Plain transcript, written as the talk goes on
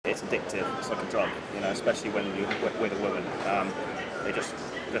addictive. It's like a drug, especially when you're with a woman.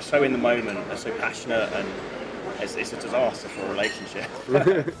 They're so in the moment, they're so passionate, and it's a disaster for a relationship.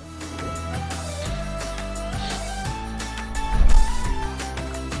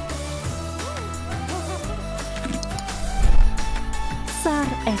 SAR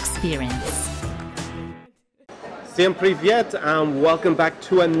Experience. Всем привет, and welcome back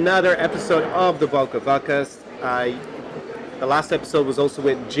to another episode of the Valka Valkas. The last episode was also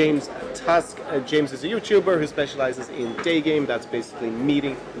with James Tusk. James is a YouTuber who specializes in day game. That's basically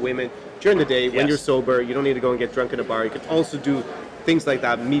meeting women during the day when you're sober. You don't need to go and get drunk in a bar. You can also do things like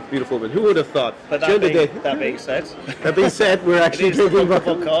that, meet beautiful women. Who would have thought? But that being said, we're actually drinking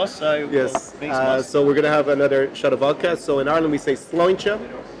vodka. Podcast, so yes. So we're going to have another shot of vodka. So in Ireland we say Sloincha.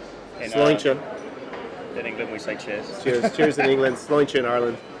 Sloincha. In England we say cheers. Cheers. Cheers in England. Sloincha in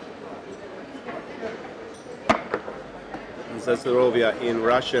Ireland. Zasarovia in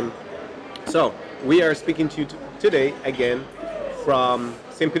Russian. So we are speaking to you today again from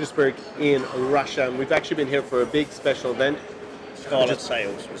St. Petersburg in Russia. And we've actually been here for a big special event. Scarlet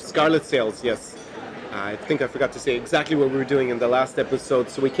Sales. Scarlet Sales, yes. I think I forgot to say exactly what we were doing in the last episode.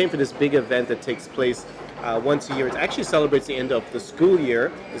 So we came for this big event that takes place once a year. It actually celebrates the end of the school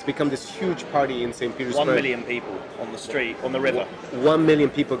year. It's become this huge party in St. Petersburg. 1 million people on the street, on the river. 1 million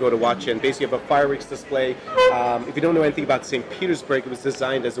people go to watch it. And basically you have a fireworks display. If you don't know anything about St. Petersburg, it was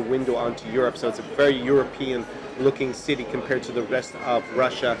designed as a window onto Europe. So it's a very European looking city compared to the rest of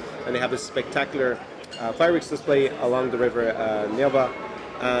Russia. And they have a spectacular fireworks display along the river Neva.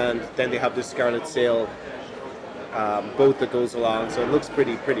 And then they have this Scarlet Sail boat that goes along, so it looks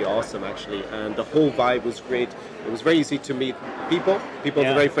pretty awesome actually, and the whole vibe was great. It was very easy to meet people were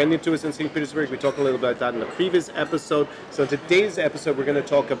very friendly to us in St. Petersburg. We talked a little about that in the previous episode. So in today's episode we're going to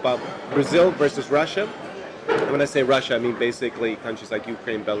talk about Brazil versus Russia. And when I say Russia, I mean basically countries like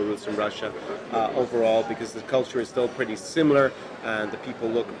Ukraine, Belarus and Russia overall, because the culture is still pretty similar and the people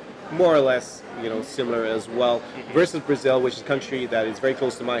look more or less similar as well, versus Brazil, which is a country that is very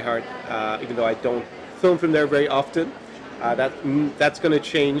close to my heart, even though I don't film from there very often. That's going to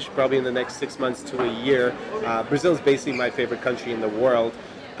change probably in the next 6 months to a year. Brazil is basically my favorite country in the world,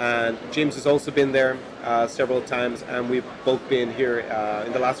 and James has also been there several times, and we've both been here.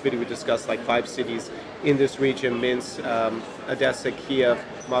 In the last video we discussed like 5 cities in this region: Minsk, Odessa, Kiev,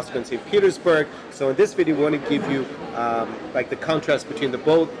 Moscow and St. Petersburg. So in this video we want to give you like the contrast between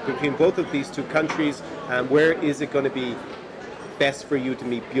both of these two countries, and where is it going to be best for you to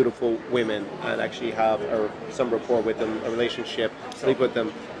meet beautiful women and actually have some rapport with them, a relationship, sleep with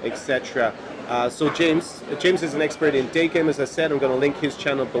them, etc. So James is an expert in day game, as I said. I'm going to link his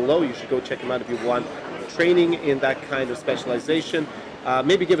channel below. You should go check him out if you want training in that kind of specialization.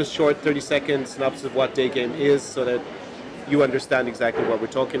 Maybe give a short 30-second synopsis of what day game is so that you understand exactly what we're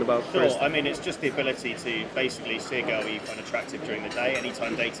talking about. Sure. First. I mean, it's just the ability to basically see a girl you find attractive during the day,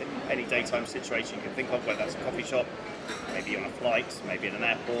 any daytime situation you can think of, whether that's a coffee shop, maybe on a flight, maybe in an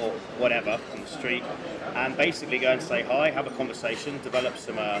airport, whatever, on the street, and basically go and say hi, have a conversation, develop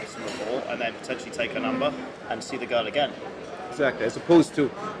some rapport, and then potentially take a number and see the girl again. Exactly, as opposed to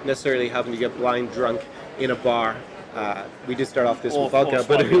necessarily having to get blind drunk in a bar. We did start off this with vodka,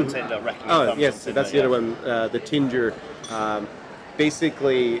 but on Tinder, yes, that's the other one, the Tinder.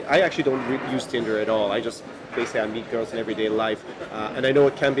 Basically, I actually don't use Tinder at all. I meet girls in everyday life, and I know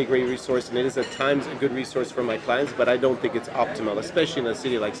it can be a great resource, and it is at times a good resource for my clients, but I don't think it's optimal, especially in a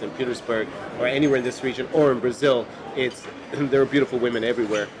city like St. Petersburg or anywhere in this region or in Brazil. There are beautiful women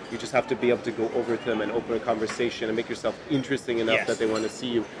everywhere. You just have to be able to go over to them and open a conversation and make yourself interesting enough that they want to see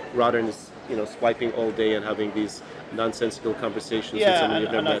you, rather than swiping all day and having these nonsensical conversations with someone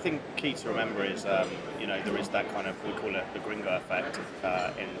you've never met. I think key to remember is there is that kind of, we call it the gringo effect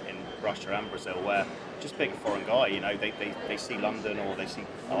in Russia and Brazil, where just being a foreign guy, they see London or they see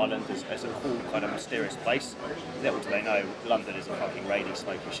Ireland as a cool kind of mysterious place. Little do they know, London is a fucking rainy,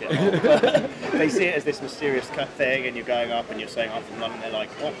 smoky shithole. They see it as this mysterious thing, and you're going up and you're saying I'm from London. They're like,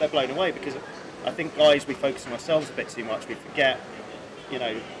 oh, they're blown away, because I think guys, we focus on ourselves a bit too much. We forget,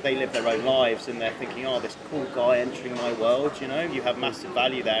 they live their own lives and they're thinking, oh, this cool guy entering my world. You have massive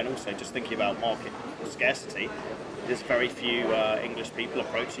value there, and also just thinking about market scarcity. There's very few English people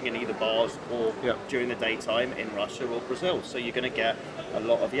approaching in either bars or during the daytime in Russia or Brazil. So you're going to get a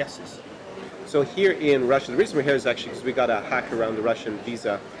lot of yeses. So here in Russia, the reason we're here is actually because we got a hack around the Russian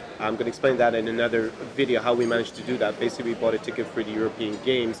visa. I'm going to explain that in another video, how we managed to do that. Basically, we bought a ticket for the European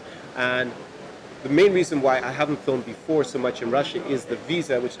Games, and the main reason why I haven't filmed before so much in Russia is the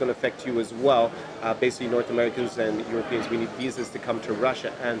visa, which is going to affect you as well. Basically, North Americans and Europeans, we need visas to come to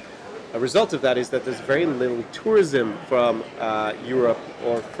Russia, and a result of that is that there's very little tourism from Europe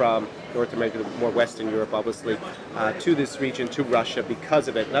or from North America, more Western Europe, obviously, to this region, to Russia, because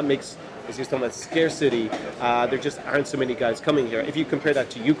of it. And that makes, as you're talking about scarcity, there just aren't so many guys coming here. If you compare that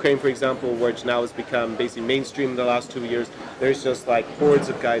to Ukraine, for example, which now has become basically mainstream in the last 2 years, there's just like hordes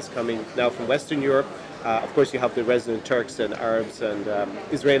of guys coming now from Western Europe. Of course, you have the resident Turks and Arabs and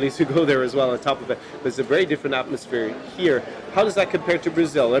Israelis who go there as well on top of it. But it's a very different atmosphere here. How does that compare to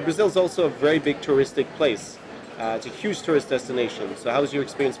Brazil? Brazil is also a very big touristic place. It's a huge tourist destination. So how has your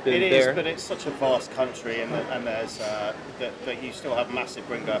experience been there? It is, but it's such a vast country, and there's that you still have massive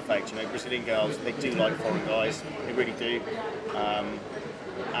gringo effect. You know, Brazilian girls, they do like foreign guys. They really do.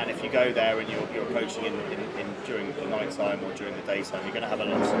 And if you go there and you're approaching in during the night time or during the daytime, you're going to have a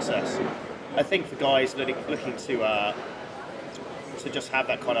lot of success. I think for guys looking to just have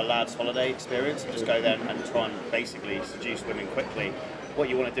that kind of lads holiday experience and just go there and try and basically seduce women quickly, what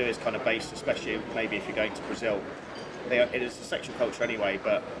you want to do is kind of base, especially maybe if you're going to Brazil. It is a sexual culture anyway,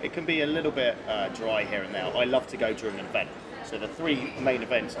 but it can be a little bit dry here and there. I love to go during an event. So the three main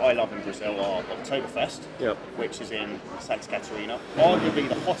events I love in Brazil are Oktoberfest, which is in Santa Catarina. Arguably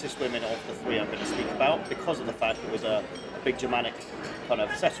the hottest women of the three I'm going to speak about, because of the fact it was a big Germanic kind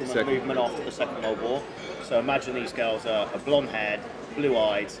of settlement movement after the Second World War. So imagine these girls are blonde-haired,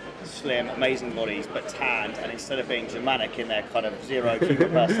 blue-eyed, slim, amazing bodies, but tanned, and instead of being Germanic in their kind of zero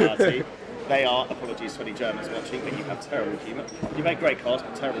Cuban personality, they are, apologies for any Germans watching, but you have terrible humour. You make great cars,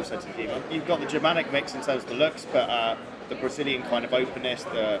 but terrible sense of humour. You've got the Germanic mix in terms of the looks, but the Brazilian kind of openness,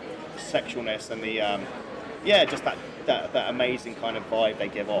 the sexualness, and the just that amazing kind of vibe they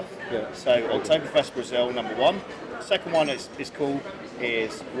give off. So Oktoberfest Brazil, number one. Second one is cool,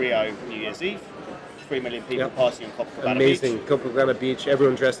 is Rio New Year's Eve. 3 million people partying on Copacabana Amazing. Beach. Copacabana Beach,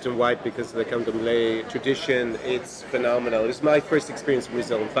 everyone dressed in white because of the Candomblé tradition. It's phenomenal. It was my first experience in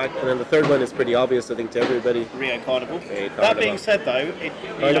Brazil, in fact. And then the third one is pretty obvious, I think, to everybody. Rio Carnival. That being said, though,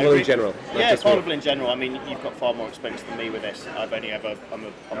 Carnival in general. Yeah, Carnival in general. I mean, you've got far more experience than me with this. I'm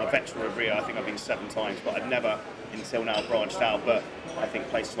a veteran of Rio. I think I've been 7 times, but I've never until now branched out. But I think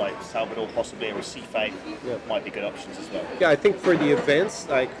places like Salvador, possibly, or Recife might be good options as well. Yeah, I think for the events,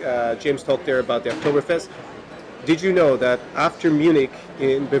 like James talked there about the Oktoberfest, did you know that after Munich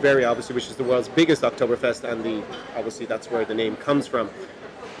in Bavaria, obviously, which is the world's biggest Oktoberfest, and obviously that's where the name comes from,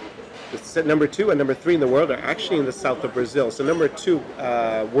 number 2 and number 3 in the world are actually in the south of Brazil. So number 2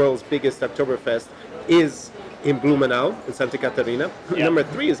 world's biggest Oktoberfest is in Blumenau, in Santa Catarina. Number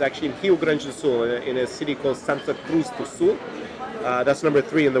 3 is actually in Rio Grande do Sul, in a city called Santa Cruz do Sul. That's number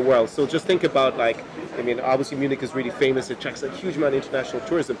 3 in the world. So just think about, like, I mean, obviously Munich is really famous. It attracts a huge amount of international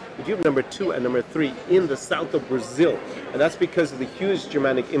tourism. But you have number 2 and number 3 in the south of Brazil. And that's because of the huge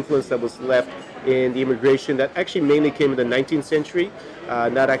Germanic influence that was left in the immigration that actually mainly came in the 19th century,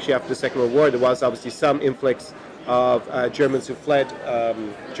 not actually after the Second World War. There was obviously some influx of Germans who fled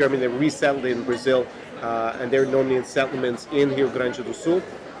Germany. They resettled in Brazil, and they're normally in settlements in Rio Grande do Sul.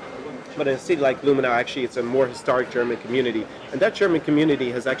 But in a city like Blumenau, actually, it's a more historic German community. And that German community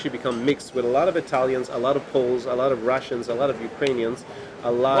has actually become mixed with a lot of Italians, a lot of Poles, a lot of Russians, a lot of Ukrainians,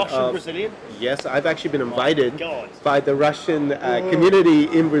 a lot Russian, Brazilian? Yes, I've actually been invited by the Russian community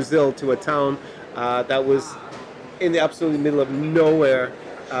in Brazil to a town that was in the absolute middle of nowhere,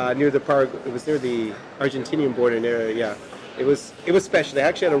 near the it was near the Argentinian border area, It was special. They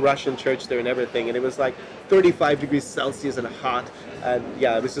actually had a Russian church there and everything, and it was like 35 degrees Celsius and hot, and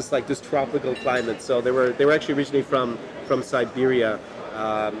it was just like this tropical climate. So they were actually originally from Siberia.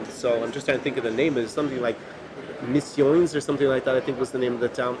 So I'm just trying to think of the name. It's something like Misiones or something like that, I think was the name of the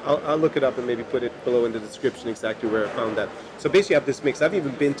town. I'll look it up and maybe put it below in the description exactly where I found that. So basically you have this mix. I've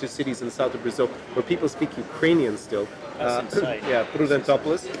even been to cities in the south of Brazil where people speak Ukrainian still. That's insane. Yeah,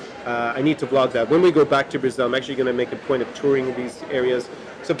 Prudentopolis. I need to vlog that. When we go back to Brazil, I'm actually going to make a point of touring these areas.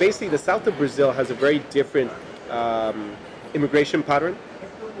 So basically the south of Brazil has a very different immigration pattern.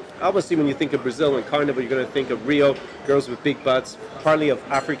 Obviously, when you think of Brazil and Carnival, you're going to think of Rio, girls with big butts, partly of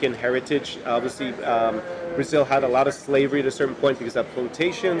African heritage. Obviously, Brazil had a lot of slavery at a certain point because of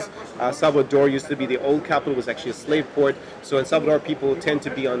plantations. Salvador used to be the old capital, was actually a slave port. So in Salvador, people tend to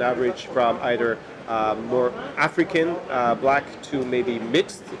be on average from either more African, black, to maybe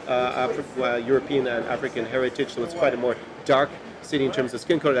mixed European and African heritage. So it's quite a more dark city in terms of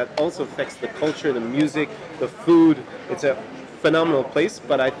skin color. That also affects the culture, the music, the food. It's a phenomenal place,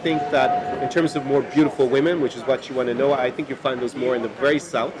 but I think that in terms of more beautiful women, which is what you want to know, I think you find those more in the very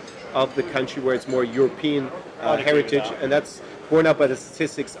south of the country where it's more European heritage, and that's borne out by the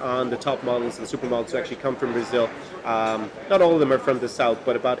statistics on the top models and supermodels who actually come from Brazil. Not all of them are from the south,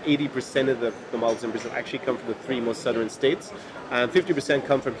 but about 80% of the models in Brazil actually come from the three most southern states, and 50%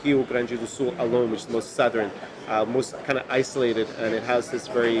 come from Rio Grande do Sul alone, which is the most southern, most kind of isolated, and it has this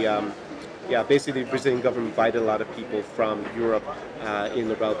very basically the Brazilian government invited a lot of people from Europe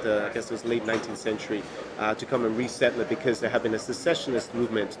in about the, I guess it was late 19th century, to come and resettle it because there had been a secessionist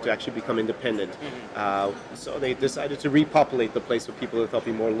movement to actually become independent. So they decided to repopulate the place with people who thought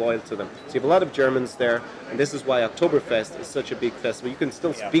would be more loyal to them. So you have a lot of Germans there, and this is why Oktoberfest is such a big festival. You can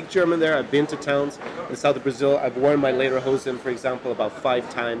still speak German there. I've been to towns in the south of Brazil. I've worn my lederhosen, for example, about 5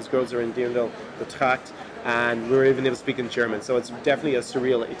 times. Girls are endearing the tracht, and we were even able to speak in German. So it's definitely a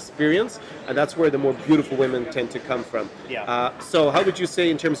surreal experience, and that's where the more beautiful women tend to come from. So how would you say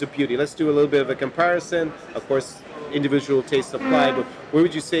in terms of beauty? Let's do a little bit of a comparison. Of course, individual tastes apply, but where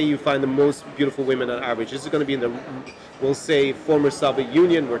would you say you find the most beautiful women on average? Is it going to be in the, we'll say, former Soviet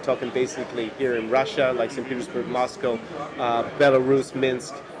Union? We're talking basically here in Russia, like St. Petersburg, Moscow, Belarus,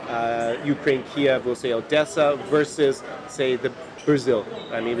 Minsk, Ukraine, Kiev, we'll say Odessa, versus, say, the Brazil.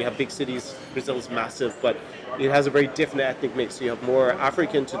 I mean, we have big cities. Brazil is massive, but it has a very different ethnic mix. So you have more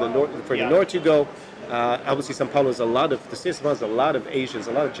African to the north. For the north, you go. Obviously, São Paulo has a lot of the state of São Paulo has a lot of Asians,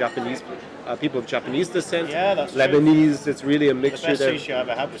 a lot of Japanese people of Japanese descent. Yeah, that's Lebanese. True. It's really a mixture there. The best sushi I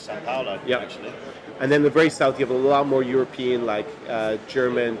ever had was São Paulo, actually. And then the very south, you have a lot more European, like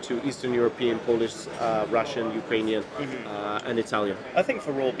German to Eastern European, Polish, Russian, Ukrainian, and Italian. I think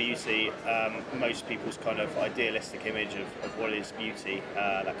for raw beauty, most people's kind of idealistic image of what is beauty,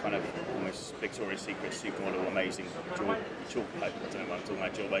 that kind of almost Victoria's Secret supermodel, amazing jaw, I don't know why I'm talking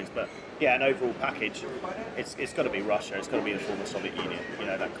about jawbones, but yeah, an overall package, it's got to be Russia, it's got to be the former Soviet Union, you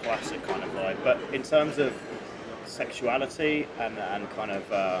know, that classic kind of vibe. But in terms of sexuality and kind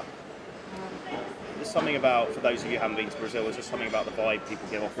of there's something about, for those of you who haven't been to Brazil, there's just something about the vibe people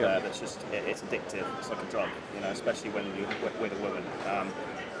give off there that's just, it's addictive. It's like a drug, you know, especially when you're with a woman.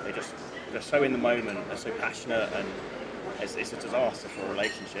 They're so in the moment, they're so passionate, and it's a disaster for a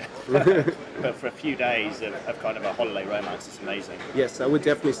relationship. But for a few days of kind of a holiday romance, it's amazing. Yes, I would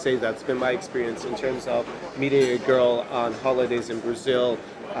definitely say that's been my experience in terms of meeting a girl on holidays in Brazil.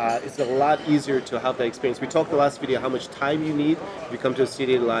 It's a lot easier to have that experience. We talked in the last video how much time you need if you come to a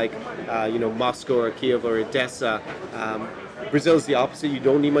city like Moscow or Kiev or Odessa. Brazil is the opposite. You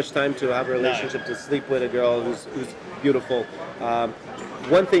don't need much time to have a relationship, to sleep with a girl who's beautiful.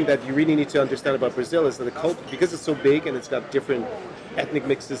 One thing that you really need to understand about Brazil is that the culture, because it's so big and it's got different ethnic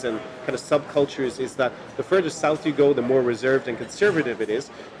mixes and kind of subcultures, is that the further south you go, the more reserved and conservative it is.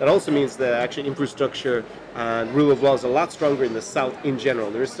 That also means that actually infrastructure and rule of law is a lot stronger in the south in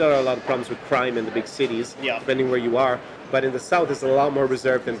general. There still are a lot of problems with crime in the big cities, depending where you are. But in the south, it's a lot more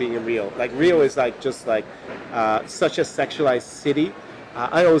reserved than being in Rio. Like Rio is like just like such a sexualized city.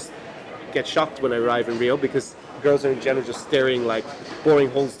 I always get shocked when I arrive in Rio because girls are in general just staring, like boring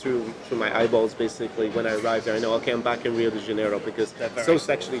holes through my eyeballs basically when I arrive there. I know, okay, I'm back in Rio de Janeiro because it's so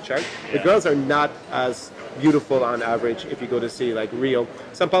sexually charged. The girls are not as beautiful on average if you go to see like Rio.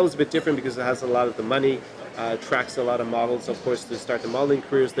 São Paulo is a bit different because it has a lot of the money, attracts a lot of models, of course, to start the modeling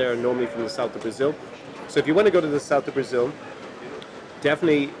careers there, normally from the south of Brazil. So if you want to go to the south of Brazil,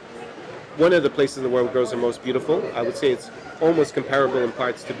 definitely one of the places in the world where girls are most beautiful. I would say it's almost comparable in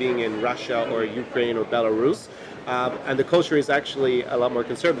parts to being in Russia or Ukraine or Belarus. And the culture is actually a lot more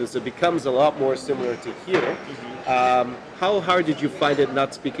conservative, so it becomes a lot more similar to here. How hard did you find it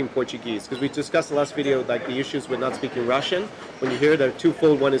not speaking Portuguese? Because we discussed in the last video like the issues with not speaking Russian. When you hear they're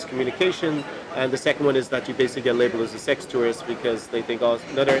twofold, one is communication, and the second one is that you basically get labeled as a sex tourist because they think, oh,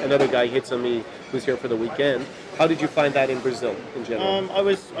 another guy hits on me who's here for the weekend. How did you find that in Brazil in general?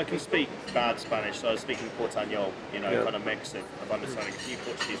 I can speak bad Spanish, so I was speaking Portuñol, kind of mix of understanding a few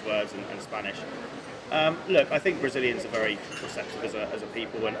Portuguese words and Spanish. Look, I think Brazilians are very receptive as a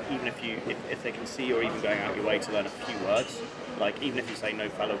people, and even if they can see you're even going out your way to learn a few words, like even if you say no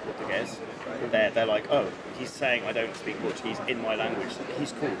falo português, they're like, oh, he's saying I don't speak Portuguese in my language,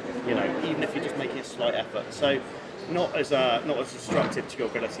 he's cool, even if you're just making a slight effort. So not as destructive to your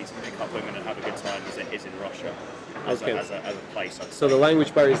ability to pick up women and have a good time as it is in Russia as a place. So the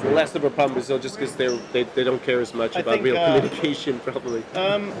language barrier is less of a problem in Brazil just because they don't care as much about real communication, probably.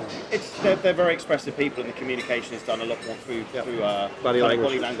 They're very expressive people, and the communication is done a lot more through body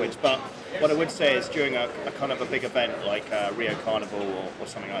language. But what I would say is during a kind of a big event like Rio Carnival or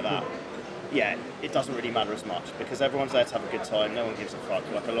something like that, it doesn't really matter as much because everyone's there to have a good time. No one gives a fuck.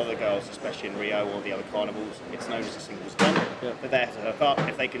 Like a lot of the girls, especially in Rio or the other carnivals, it's known as a singles club. They're there to hook up.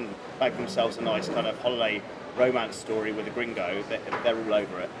 If they can bag themselves a nice kind of holiday romance story with a gringo, they're all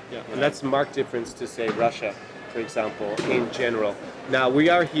over it. And that's a marked difference to, say, Russia. for example, in general. Now, we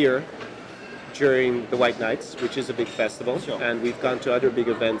are here during the White Nights, which is a big festival, Sure. and we've gone to other big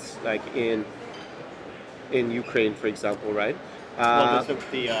events like in Ukraine, for example, right? Well,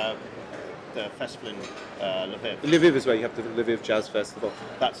 there's the festival in Lviv. Lviv is where you have the Lviv Jazz Festival.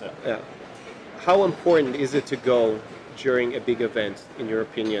 That's it. Yeah. How important is it to go during a big event, in your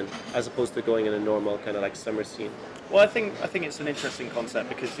opinion, as opposed to going in a normal kind of like summer scene? Well, I think it's an interesting concept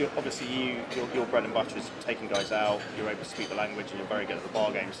because your bread and butter is taking guys out. You're able to speak the language, and you're very good at the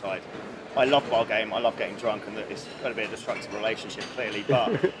bar game side. I love bar game. I love getting drunk, and it's going to be a destructive relationship, clearly.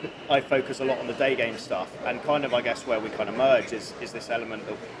 But I focus a lot on the day game stuff, and kind of I guess where we kind of merge is this element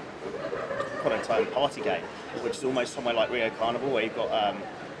of kind of time party game, which is almost somewhere like Rio Carnival, where you've got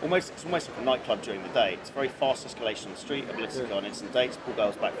it's almost like a nightclub during the day. It's very fast escalation on the street, ability to go on instant dates, pull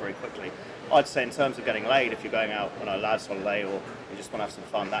girls back very quickly. I'd say in terms of getting laid, if you're going out on a lad's holiday or you just want to have some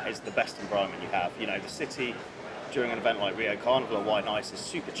fun, that is the best environment you have. You know, the city during an event like Rio Carnival or White Nights is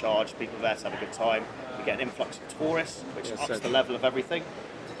supercharged. People are there to have a good time. You get an influx of tourists, which ups the level of everything.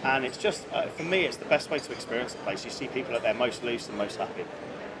 And it's just, for me, it's the best way to experience the place. You see people at their most loose and most happy.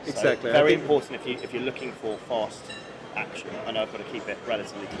 So Exactly. very important if you're looking for fast action. I know I've got to keep it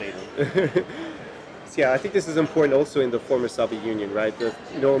relatively clean. Yeah, I think this is important also in the former Soviet Union, right?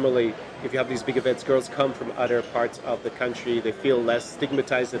 Normally, if you have these big events, girls come from other parts of the country. They feel less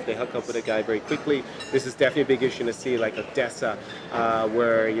stigmatized if they hook up with a guy very quickly. This is definitely a big issue in a city like Odessa,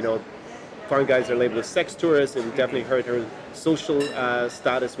 where, you know, foreign guys are labeled as sex tourists, and definitely hurt her social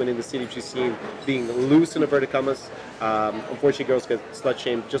status within the city. She's seen being loose in inverted commas. Unfortunately, girls get slut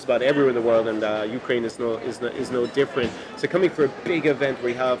shamed just about everywhere in the world, and Ukraine is no different. So coming for a big event where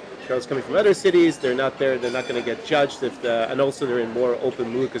you have girls coming from other cities, they're not there, they're not going to get judged, and also they're in more open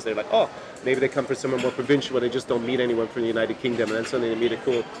mood because they're like, oh, maybe they come from somewhere more provincial where they just don't meet anyone from the United Kingdom, and then suddenly they meet a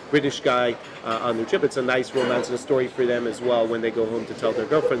cool British guy on their trip. It's a nice romance and a story for them as well when they go home to tell their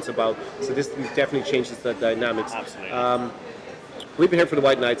girlfriends about. So this definitely changes the dynamics. Absolutely. We've been here for the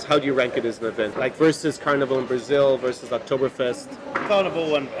White Nights. How do you rank it as an event? Like versus Carnival in Brazil versus Oktoberfest?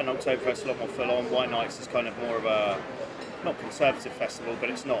 Carnival and Oktoberfest are a lot more full on. White Nights is kind of more of a, not conservative festival, but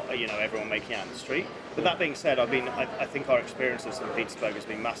it's not, you know, everyone making out in the street. But that being said, I think our experience of St. Petersburg has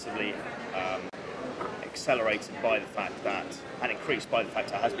been massively accelerated by the fact that, and increased by the fact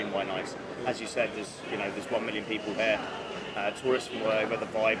that it has been White Nights. As you said, there's 1 million people here. Tourists from all over, the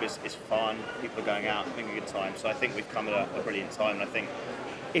vibe is fun, people are going out, having a good time. So I think we've come at a brilliant time, and I think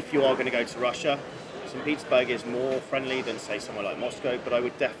if you are going to go to Russia, St. Petersburg is more friendly than, say, somewhere like Moscow, but I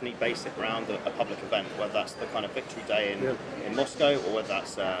would definitely base it around a public event, whether that's the kind of Victory Day in Moscow, or whether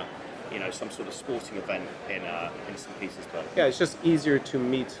that's some sort of sporting event in St. Petersburg. Yeah, it's just easier to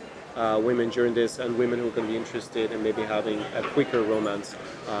meet women during this, and women who are going to be interested in maybe having a quicker romance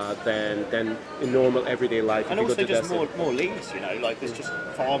than in normal everyday life. And also just more leads, you know, like there's just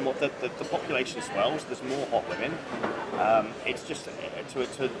far more, the population swells, there's more hot women. It's just,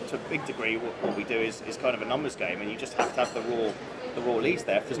 to a big degree, what we do is kind of a numbers game, and you just have to have the raw leads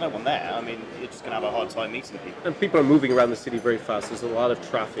there. If there's no one there, I mean, you're just going to have a hard time meeting people. And people are moving around the city very fast. There's a lot of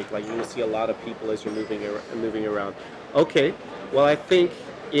traffic. Like, you will see a lot of people as you're moving around. Okay, well, I think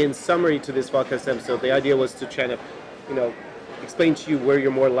in summary to this podcast episode, the idea was to try to, explain to you where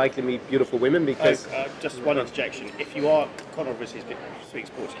you're more likely to meet beautiful women, because... just one interjection. If you are, Conor obviously speaks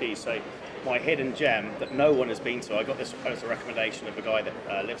Portuguese, so my hidden gem that no one has been to, I got this as a recommendation of a guy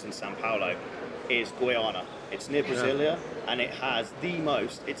that lives in Sao Paulo, is Goiânia. It's near Brasilia, and it has the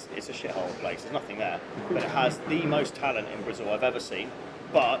most, it's a shithole place, there's nothing there, but it has the most talent in Brazil I've ever seen,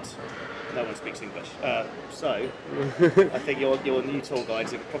 but no one speaks English. So I think your new tour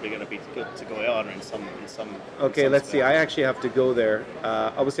guides are probably going to be good to Goiânia in some. Okay, let's see. I actually have to go there.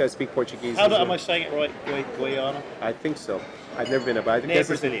 Obviously, I speak Portuguese. Am I saying it right? Goiânia? I think so. I've never been there, but I think near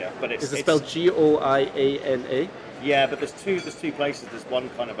Brasilia, but is it spelled Goiana? Yeah, but there's two places. There's one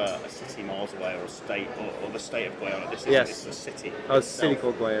kind of a city miles away, or a state, or the state of Goiânia. This is a city. Oh, it's a city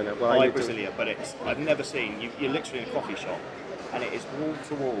called Goiânia. Well, by Brasilia, but I've never seen. You're literally in a coffee shop, and it is wall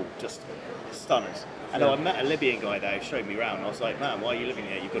to wall, just stunners. And I met a Libyan guy there who showed me around, and I was like, man, why are you living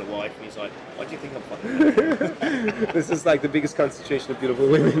here? You've got a wife. And he's like, why do you think I'm fucking This is like the biggest concentration of beautiful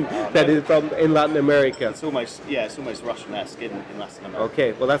women that is in Latin America. It's almost Russian-esque in Latin America.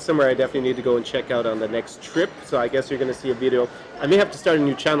 Okay, well, that's somewhere I definitely need to go and check out on the next trip. So I guess you're going to see a video. I may have to start a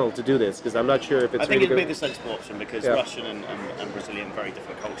new channel to do this, because I'm not sure if it's I think really it'd be the sensible option, because Russian and Brazilian, very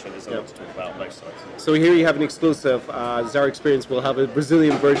different culture. There's a lot to talk about on both sides. So here you have an exclusive. Zara Experience will have a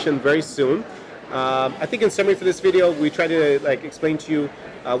Brazilian version very soon. I think in summary for this video, we try to explain to you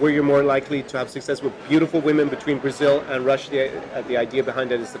where you're more likely to have success with beautiful women between Brazil and Russia. The idea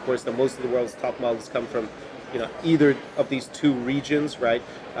behind that is, of course, that most of the world's top models come from either of these two regions, right?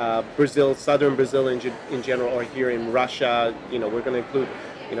 Brazil, southern Brazil in general, or here in Russia. We're going to include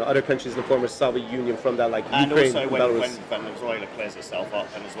other countries in the former Soviet Union from that, like and Ukraine, also Belarus. when Venezuela clears itself up,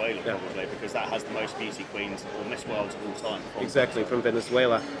 Venezuela probably, because that has the most beauty queens or Miss Worlds of all time. Exactly, from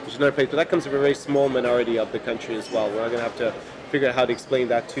Venezuela, which is another place, but that comes from a very small minority of the country as well. We're going to have to figure out how to explain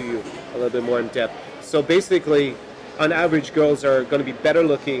that to you a little bit more in depth. So basically, on average, girls are going to be better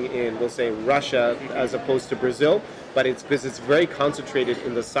looking in, we'll say, Russia as opposed to Brazil, but it's because it's very concentrated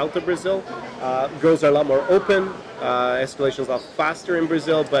in the south of Brazil. Girls are a lot more open. Escalation is a lot faster in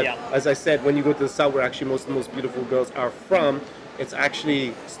Brazil, but as I said, when you go to the south, where actually most of the most beautiful girls are from, it's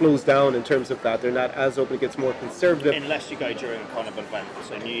actually slows down in terms of that. They're not as open; it gets more conservative. Unless you go during a kind of event,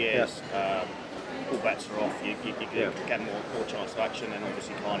 so New Year's, all bets are off. You get more chance of action, and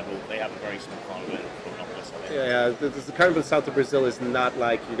obviously Carnival. They have a very small Carnival in Florianópolis. The Carnival south of Brazil is not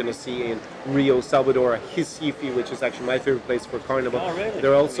like you're going to see in Rio, Salvador, Recife, which is actually my favorite place for Carnival. Oh, really?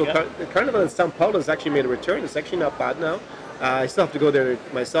 They're also the Carnival in São Paulo has actually made a return. It's actually not bad now. I still have to go there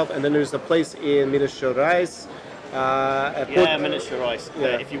myself. And then there's a place in Minas Gerais. Minas Gerais.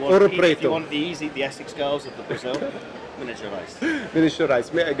 If you want the Essex girls of the Brazil, Minas Gerais. Minas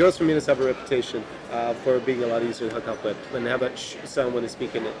Gerais. Girls from Minas have a reputation for being a lot easier to hook up with when they have a sound when they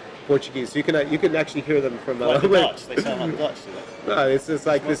speak in Portuguese. So you can actually hear them from like the Dutch. They sound like Dutch, do they? No, it's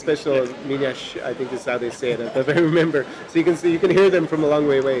like this special Minas, I think is how they say it, if I remember. So you can hear them from a long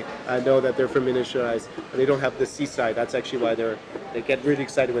way away. I know that they're from Minas Gerais, and they don't have the seaside. That's actually why they get really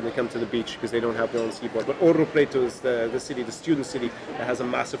excited when they come to the beach, because they don't have their own seaboard. But Ouro Preto is the city, the student city that has a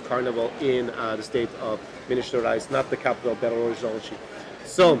massive carnival in the state of Minas Gerais, not the capital, Belo Horizonte.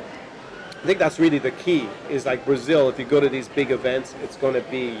 So I think that's really the key, is like Brazil, if you go to these big events, it's going to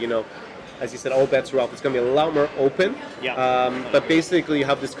be, as you said, all bets are off. It's going to be a lot more open. But basically, you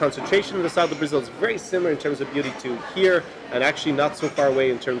have this concentration in the south of Brazil. It's very similar in terms of beauty to here, and actually not so far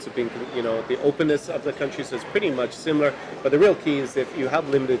away in terms of being, the openness of the country. So it's pretty much similar. But the real key is if you have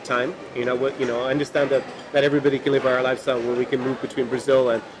limited time, I understand that not everybody can live our lifestyle where we can move between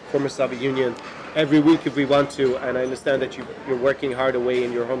Brazil and former Soviet Union every week if we want to, and I understand that you're working hard away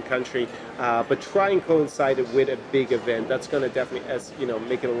in your home country, but try and coincide it with a big event. That's going to definitely,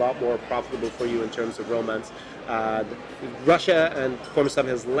 make it a lot more profitable for you in terms of romance. Russia and former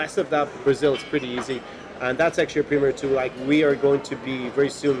Soviet has less of that. Brazil, it's pretty easy, and that's actually a premier too. Like, we are going to be very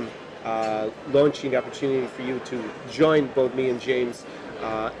soon launching the opportunity for you to join both me and James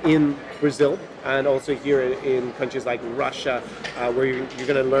in Brazil, and also here in countries like Russia, where you're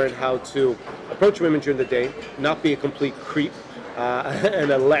going to learn how to approach women during the day, not be a complete creep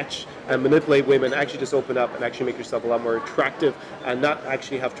and a lech, and manipulate women, actually just open up and actually make yourself a lot more attractive, and not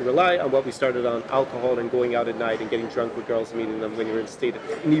actually have to rely on what we started on, alcohol and going out at night and getting drunk with girls, meeting them when you're in a state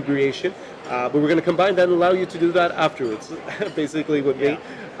of inebriation. But we're going to combine that and allow you to do that afterwards, basically with me.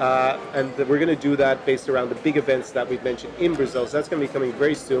 And we're going to do that based around the big events that we've mentioned in Brazil. So that's going to be coming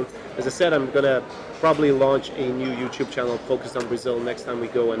very soon. As I said, I'm going to probably launch a new YouTube channel focused on Brazil next time we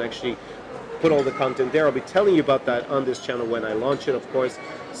go and actually put all the content there. I'll be telling you about that on this channel when I launch it, of course.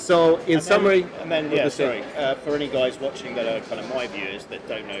 So summary... for any guys watching that are kind of my viewers that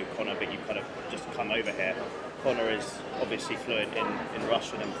don't know Connor, but you kind of just come over here, Connor is obviously fluent in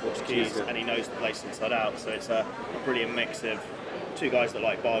Russian and Portuguese, and he knows the place inside out, so it's a brilliant mix of two guys that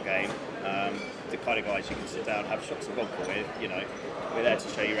like bar game, the kind of guys you can sit down, have shots of vodka with, we're there to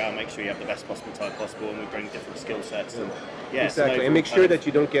show you around, make sure you have the best possible time possible, and we bring different skill sets. And exactly, and make sure that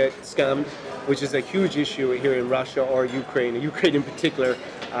you don't get scammed, which is a huge issue here in Russia or Ukraine in particular.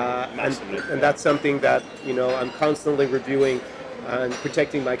 And that's something that I'm constantly reviewing and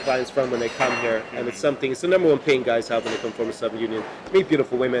protecting my clients from when they come here. And it's the number one pain guys have when they come from the Soviet Union. Meet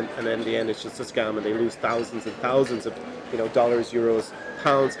beautiful women, and then in the end it's just a scam, and they lose thousands and thousands of dollars, euros,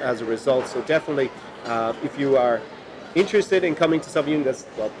 pounds as a result. So definitely, if you are interested in coming to Soviet Union,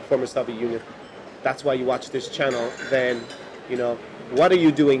 former Soviet Union, that's why you watch this channel. Then what are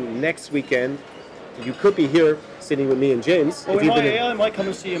you doing next weekend? You could be here sitting with me and James. Well, I might come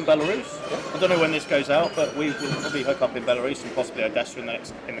and see you in Belarus. I don't know when this goes out, but we will probably hook up in Belarus and possibly Odessa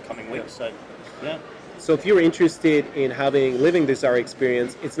in the coming weeks. So, yeah. So if you're interested in living this art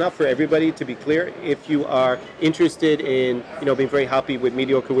experience, it's not for everybody, to be clear. If you are interested in being very happy with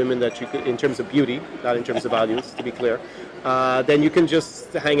mediocre women that you could, in terms of beauty, not in terms of values, to be clear, then you can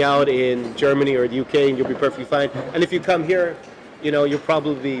just hang out in Germany or the UK and you'll be perfectly fine. And if you come here, you'll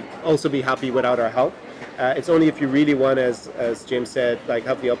probably also be happy without our help. It's only if you really want, as James said, like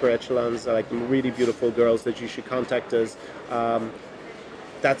have the upper echelons, like really beautiful girls, that you should contact us.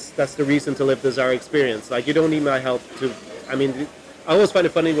 That's the reason to live the Zara experience. Like, you don't need my help I always find it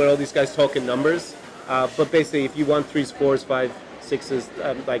funny when all these guys talk in numbers. But basically, if you want 3s, 4s, 5s,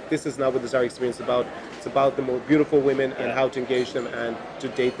 6s, like this is not what the Zara experience is about. It's about the more beautiful women and how to engage them and to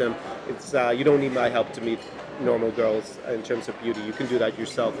date them. It's you don't need my help to meet normal girls in terms of beauty. You can do that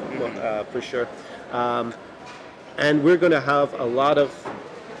yourself, for sure. And we're going to have a lot of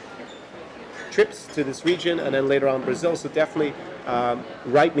trips to this region and then later on Brazil. So definitely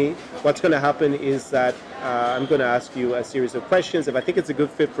write me. What's going to happen is that I'm going to ask you a series of questions. If I think it's a good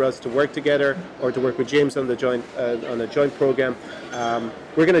fit for us to work together or to work with James on the joint program,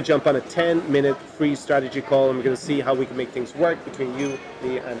 we're going to jump on a 10-minute free strategy call, and we're going to see how we can make things work between you,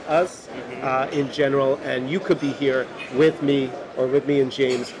 me, and us in general. And you could be here with me or with me and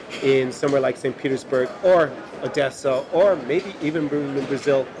James in somewhere like St. Petersburg or Odessa, or maybe even in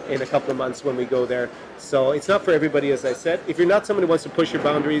Brazil in a couple of months when we go there. So it's not for everybody, as I said. If you're not someone who wants to push your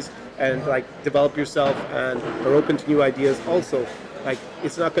boundaries and like develop yourself and are open to new ideas, also, like,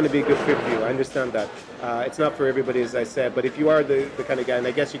 it's not going to be a good fit for you. I understand that. It's not for everybody, as I said. But if you are the kind of guy, and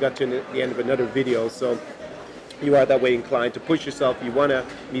I guess you got to the end of another video, so you are that way inclined to push yourself, you want to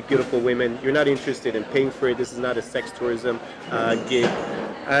meet beautiful women, you're not interested in paying for it, this is not a sex tourism gig,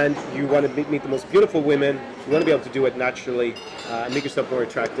 and you want to meet the most beautiful women, you want to be able to do it naturally, and make yourself more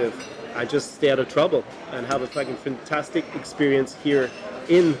attractive, and just stay out of trouble and have a fucking fantastic experience here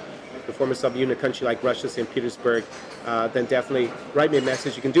in the former Soviet Union country like Russia, St. Petersburg, then definitely write me a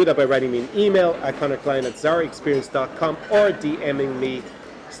message. You can do that by writing me an email at connorklein@zaraexperience.com or DMing me,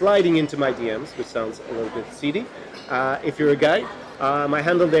 sliding into my DMs, which sounds a little bit seedy. If you're a guy, my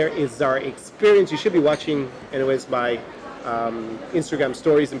handle there is Zara Experience. You should be watching, anyways, my Instagram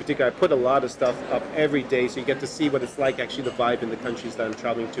stories in particular. I put a lot of stuff up every day, so you get to see what it's like, actually the vibe in the countries that I'm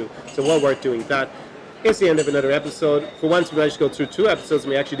traveling to. So well worth doing that. It's the end of another episode. For once, we managed to go through 2 episodes, and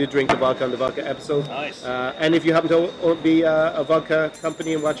we actually did drink the vodka on the vodka episode. Nice. And if you happen to be a vodka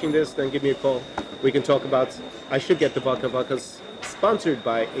company and watching this, then give me a call. We can talk about, I should get the vodka. Vodka's sponsored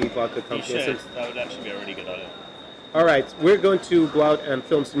by a vodka company. You should. That would actually be a really good idea. All right, we're going to go out and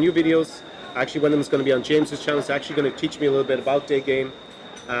film some new videos. Actually, one of them is going to be on James's channel. It's actually going to teach me a little bit about day game.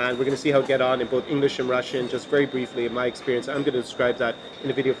 And we're going to see how I get on in both English and Russian, just very briefly in my experience. I'm going to describe that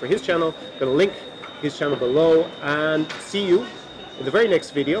in a video for his channel. I'm going to link his channel below, and see you in the very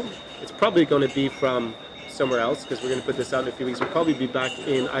next video. It's probably going to be from somewhere else, because we're going to put this out in a few weeks. We'll probably be back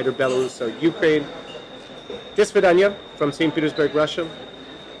in either Belarus or Ukraine. До свидания from St. Petersburg, Russia.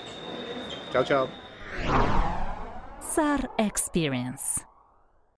 Ciao, ciao. Zara Experience.